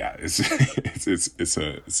yeah, it's it's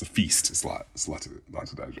a feast. It's a lot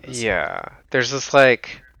to digest. Yeah. There's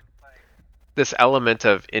this element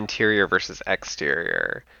of interior versus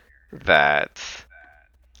exterior that,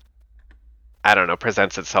 I don't know,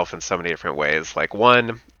 presents itself in so many different ways. Like,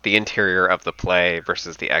 one, the interior of the play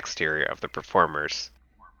versus the exterior of the performers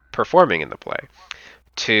performing in the play.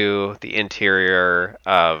 Two, the interior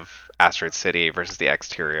of Asteroid City versus the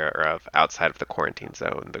exterior of outside of the quarantine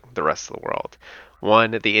zone, the rest of the world.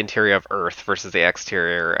 One, the interior of Earth versus the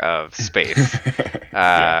exterior of space.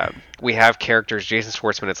 Yeah. We have characters, Jason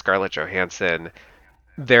Schwartzman and Scarlett Johansson.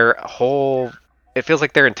 Their whole, it feels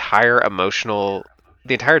like the entire emotional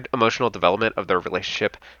development of their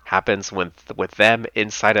relationship happens with them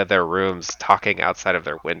inside of their rooms talking outside of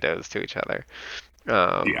their windows to each other.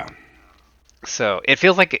 Yeah. So it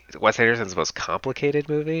feels like Wes Anderson's most complicated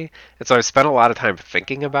movie, and so I've spent a lot of time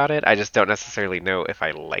thinking about it. I just don't necessarily know if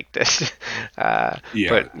I liked it. Yeah.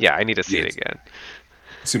 But yeah, I need to see Yeah. it again.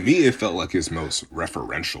 To me, it felt like his most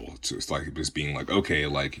referential. Just like it was being like, okay,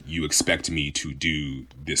 like you expect me to do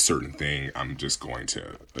this certain thing, I'm just going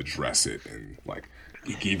to address it and like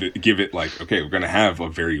give it like, okay, we're gonna have a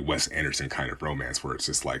very Wes Anderson kind of romance where it's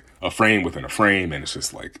just like a frame within a frame, and it's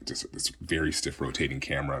just like just this very stiff rotating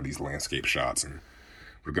camera and these landscape shots, and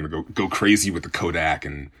we're gonna go crazy with the Kodak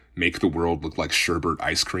and make the world look like sherbet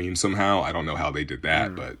ice cream somehow. I don't know how they did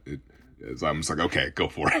that, but I'm just like, okay, go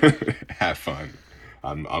for it, have fun.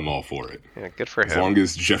 I'm all for it. Yeah, good for him. As long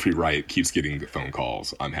as Jeffrey Wright keeps getting the phone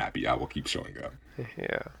calls, I'm happy. I will keep showing up.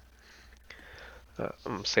 Yeah.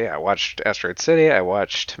 So yeah, I watched Asteroid City. I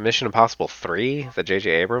watched Mission Impossible 3, the J.J.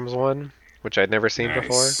 Abrams one, which I'd never seen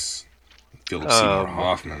before. Philip Seymour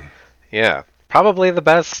Hoffman. Yeah, probably the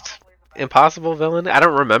best Impossible villain. I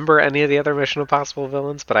don't remember any of the other Mission Impossible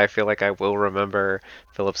villains, but I feel like I will remember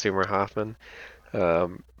Philip Seymour Hoffman. I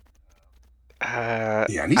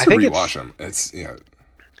need to rewatch him.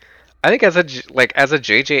 I think as a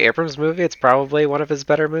J.J. Abrams movie, it's probably one of his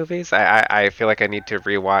better movies. I feel like I need to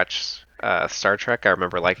rewatch Star Trek. I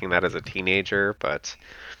remember liking that as a teenager, but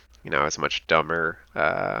I was a much dumber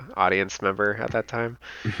audience member at that time.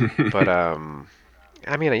 But I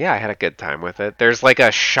had a good time with it. There's like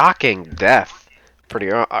a shocking death pretty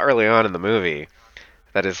early on in the movie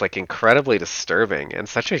that is like incredibly disturbing and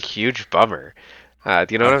such a huge bummer. Do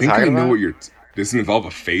you know what I'm talking about? I know what you're. Does it involve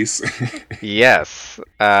a face? Yes.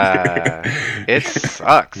 It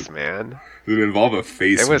sucks, man. Did it involve a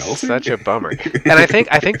face? It was melting? such a bummer. And I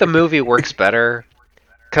think the movie works better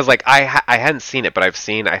because like I hadn't seen it, but I've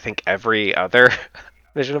seen I think every other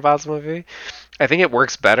Mission Impossible movie. I think it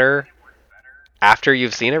works better after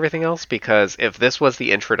you've seen everything else, because if this was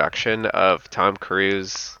the introduction of Tom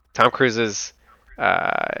Cruise's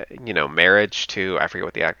marriage to, I forget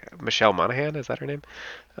what Michelle Monaghan, is that her name?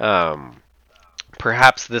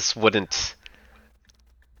 Perhaps this wouldn't,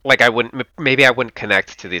 like, I wouldn't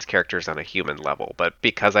connect to these characters on a human level, but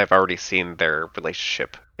because I've already seen their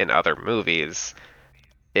relationship in other movies,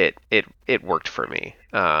 it worked for me.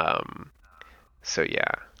 So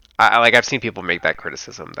yeah, I've seen people make that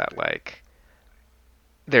criticism that like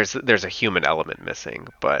there's a human element missing,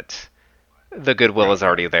 but the goodwill is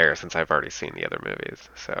already there since I've already seen the other movies,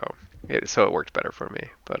 so it worked better for me.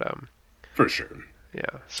 But for sure.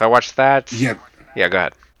 Yeah. So I watched that. Yeah. Yeah, go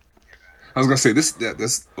ahead. I was gonna say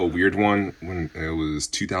that's a weird one. When it was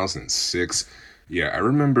 2006, yeah, I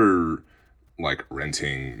remember like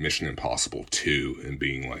renting Mission Impossible 2 and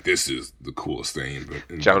being like, "This is the coolest thing." But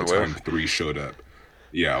by the time 3 showed up,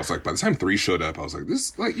 yeah, I was like, by the time 3 showed up, I was like,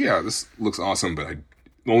 "This looks awesome." But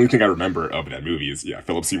the only thing I remember of that movie is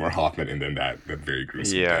Philip Seymour Hoffman, and then that very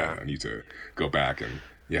gruesome death. I need to go back and.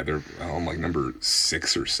 Yeah, they're on like number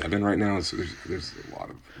 6 or 7 right now. So there's a lot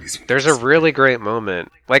of these. There's a really great moment.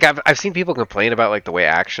 Like I've seen people complain about like the way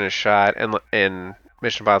action is shot in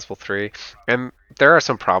Mission Impossible 3, and there are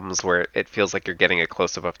some problems where it feels like you're getting a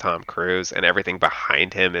close up of Tom Cruise, and everything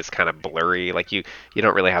behind him is kind of blurry. Like you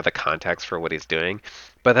don't really have the context for what he's doing.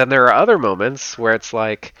 But then there are other moments where it's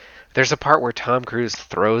like. There's a part where Tom Cruise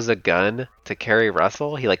throws a gun to Kerry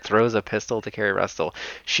Russell. He like throws a pistol to Kerry Russell.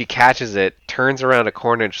 She catches it, turns around a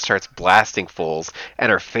corner and starts blasting fools.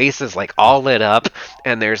 And her face is like all lit up.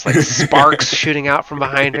 And there's like sparks shooting out from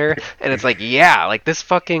behind her. And it's like, yeah, like this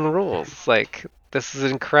fucking rules. Like this is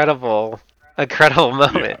an incredible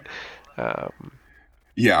moment.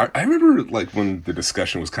 Yeah. I remember like when the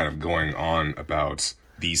discussion was kind of going on about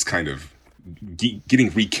these kind of getting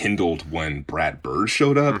rekindled when Brad Bird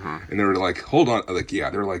showed up, and they were like, hold on, like,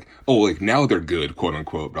 they're like, oh, like, now they're good, quote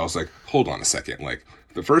unquote, but I was like, hold on a second, like,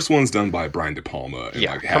 the first one's done by Brian De Palma, and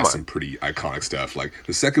like, has some pretty iconic stuff, like,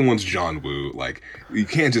 the second one's John Woo, like, you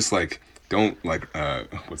can't just, like, don't, like,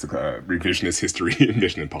 revisionist history in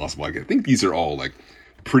Mission Impossible, like, I think these are all, like,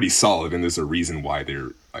 pretty solid, and there's a reason why they're,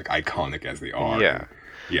 like, iconic as they are. Yeah.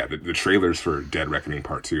 And, the trailers for Dead Reckoning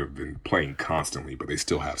Part 2 have been playing constantly, but they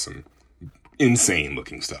still have some insane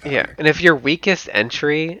looking stuff happening. Yeah, and if your weakest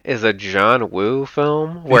entry is a John Woo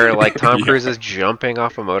film where like Tom Cruise is jumping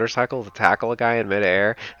off a motorcycle to tackle a guy in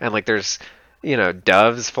midair, and like there's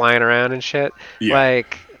doves flying around and shit,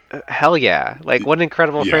 like hell yeah, like what an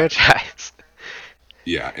incredible franchise.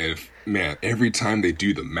 Yeah, and every time they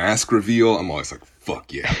do the mask reveal, I'm always like,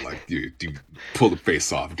 fuck yeah, like dude, pull the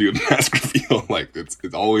face off, do a mask reveal, like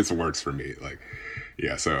it always works for me, like.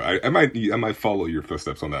 Yeah, so I might follow your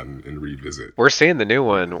footsteps on that and revisit. We're seeing the new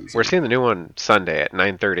one. We're seeing the new one Sunday at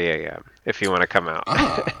 9:30 a.m. If you want to come out.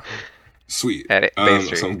 Sweet. At Bay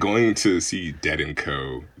Street. So I'm going to see Dead &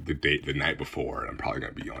 Co. the night before, and I'm probably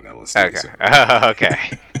going to be on LSD. Okay. So.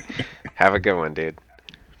 Okay. Have a good one, dude.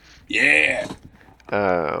 Yeah.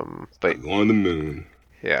 But I'm on the moon.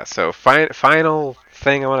 Yeah. So final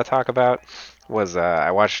thing I want to talk about was I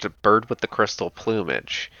watched Bird with the Crystal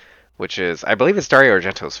Plumage, which is, I believe it's Dario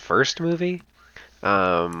Argento's first movie.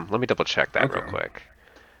 Let me double check that real Okay. quick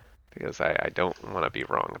because I don't want to be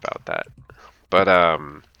wrong about that. But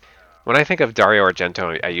when I think of Dario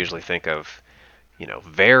Argento, I usually think of,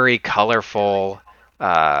 very colorful,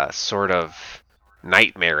 sort of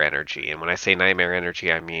nightmare energy. And when I say nightmare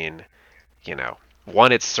energy, I mean,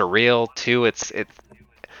 one, it's surreal. Two, it's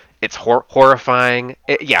horrifying.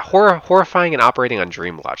 Horrifying and operating on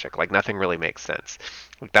dream logic. Like nothing really makes sense.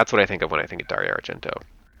 That's what I think of when I think of Dario Argento.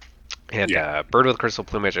 And Yeah. Bird with Crystal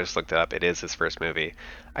Plumage, I just looked it up. It is his first movie.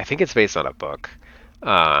 I think it's based on a book.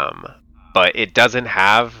 Um, but it doesn't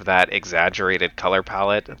have that exaggerated color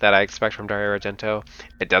palette that I expect from Dario Argento.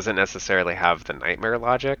 It doesn't necessarily have the nightmare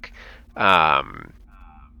logic. Um,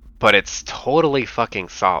 but it's totally fucking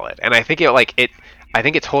solid. And I think I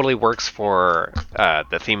think it totally works for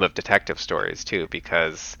the theme of detective stories too,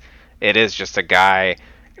 because it is just a guy.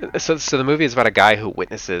 So the movie is about a guy who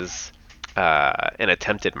witnesses an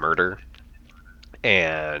attempted murder,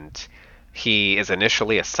 and he is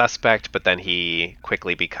initially a suspect, but then he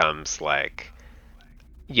quickly becomes like,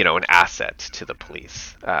 an asset to the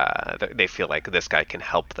police. They feel like this guy can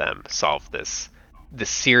help them solve this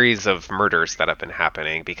series of murders that have been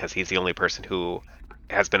happening because he's the only person who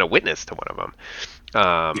has been a witness to one of them.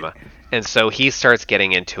 And so he starts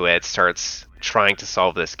getting into it, starts trying to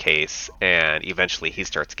solve this case, and eventually he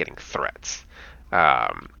starts getting threats.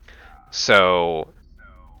 So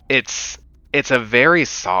it's a very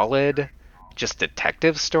solid just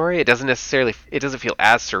detective story. It doesn't feel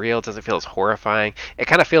as surreal, it doesn't feel as horrifying. It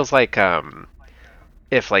kind of feels like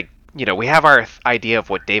if like, we have our idea of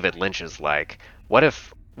what David Lynch is like. What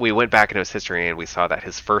if we went back into his history and we saw that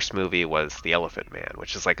his first movie was The Elephant Man,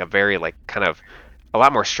 which is like a very like kind of a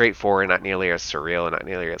lot more straightforward, not nearly as surreal and not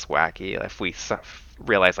nearly as wacky. If we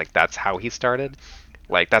realize like that's how he started,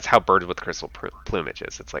 like that's how Bird with Crystal Plumage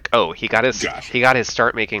is. It's like, oh, Gotcha. he got his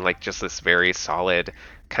start making like just this very solid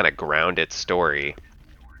kind of grounded story,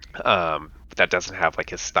 that doesn't have like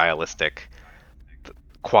his stylistic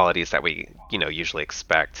qualities that we usually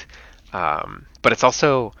expect. But it's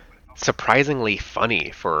also surprisingly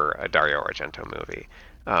funny for a Dario Argento movie.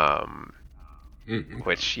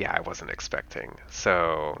 Which I wasn't expecting.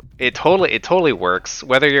 So it totally works.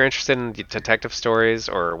 Whether you're interested in detective stories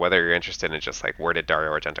or whether you're interested in just like where did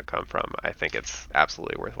Dario Argento come from, I think it's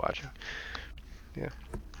absolutely worth watching. Yeah.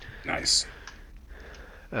 Nice.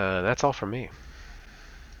 That's all from me.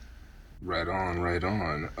 Right on, right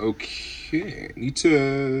on. Okay, need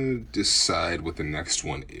to decide what the next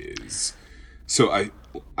one is. So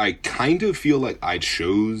I kind of feel like I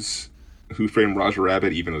chose Who Framed Roger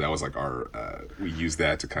Rabbit, even though that was like our we used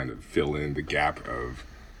that to kind of fill in the gap of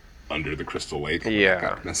Under the Crystal Lake. Yeah,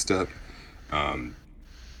 got messed up.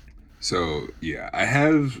 So yeah, I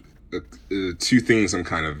have two things I'm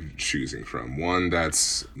kind of choosing from. One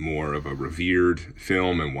that's more of a revered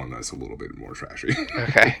film, and one that's a little bit more trashy.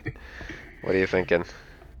 Okay. What are you thinking?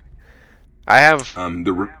 I have.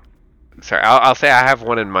 Sorry, I'll say I have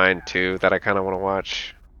one in mind too that I kind of want to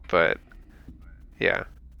watch, but yeah,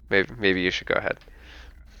 maybe you should go ahead.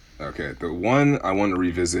 Okay, the one I want to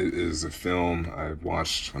revisit is a film I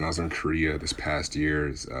watched when I was in Korea this past year.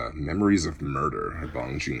 Is Memories of Murder by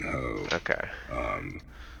Bong Joon-ho. Okay.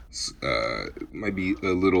 It might be a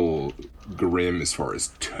little grim as far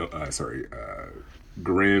as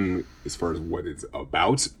grim as far as what it's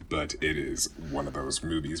about, but it is one of those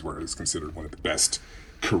movies where it's considered one of the best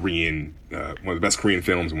Korean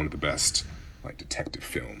films and one of the best like detective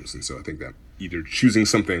films. And so I think that either choosing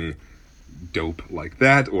something dope like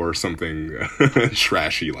that or something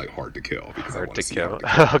trashy like Hard to Kill, because Hard to Kill.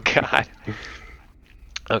 Oh god.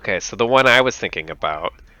 Okay, so the one I was thinking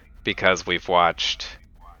about, because we've watched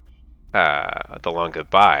The Long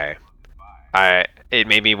Goodbye, it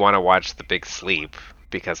made me want to watch The Big Sleep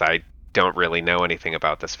because I don't really know anything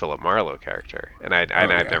about this Philip Marlowe character, and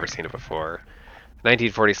I've never seen it before.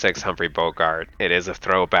 1946 Humphrey Bogart. It is a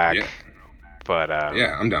throwback, but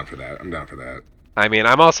yeah, I'm down for that. I mean,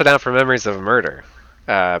 I'm also down for Memories of Murder,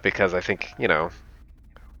 because I think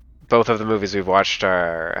both of the movies we've watched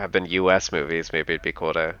have been U.S. movies. Maybe it'd be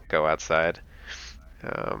cool to go outside.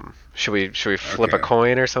 Should we flip a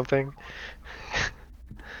coin or something?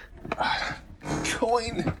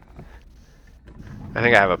 Coin. I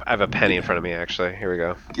think I have a penny in front of me. Actually, here we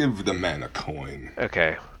go. Give the man a coin.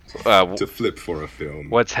 Okay. To flip for a film.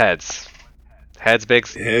 What's heads? Heads. Big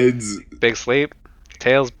Sleep.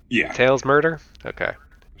 Tails. Yeah. Tails Murder. Okay.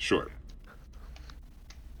 Sure.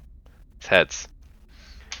 It's heads.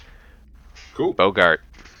 Cool. Bogart.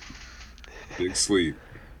 Big Sleep.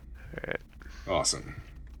 All right. Awesome.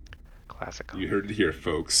 Classic. You heard it here,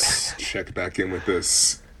 folks. Check back in with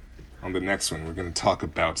us On the next one, we're going to talk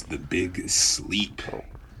about The Big Sleep.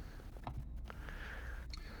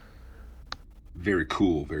 Very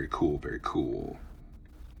cool, very cool, very cool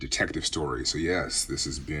detective story. So yes, this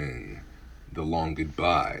has been The Long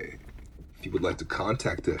Goodbye. If you would like to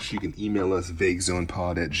contact us, you can email us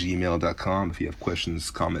vaguezonepod@gmail.com. If you have questions,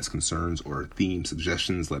 comments, concerns, or theme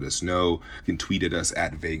suggestions, let us know. You can tweet at us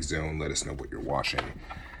at vaguezone. Let us know what you're watching.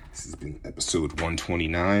 This has been episode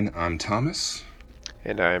 129. I'm Thomas.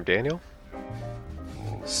 And I am Daniel.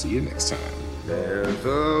 We'll see you next time. There's a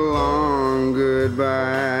long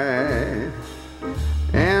goodbye,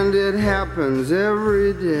 and it happens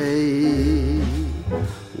every day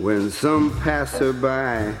when some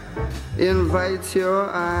passerby invites your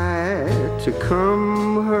eye to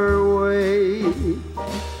come her way.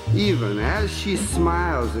 Even as she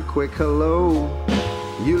smiles a quick hello,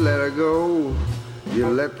 you let her go, you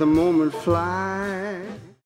let the moment fly.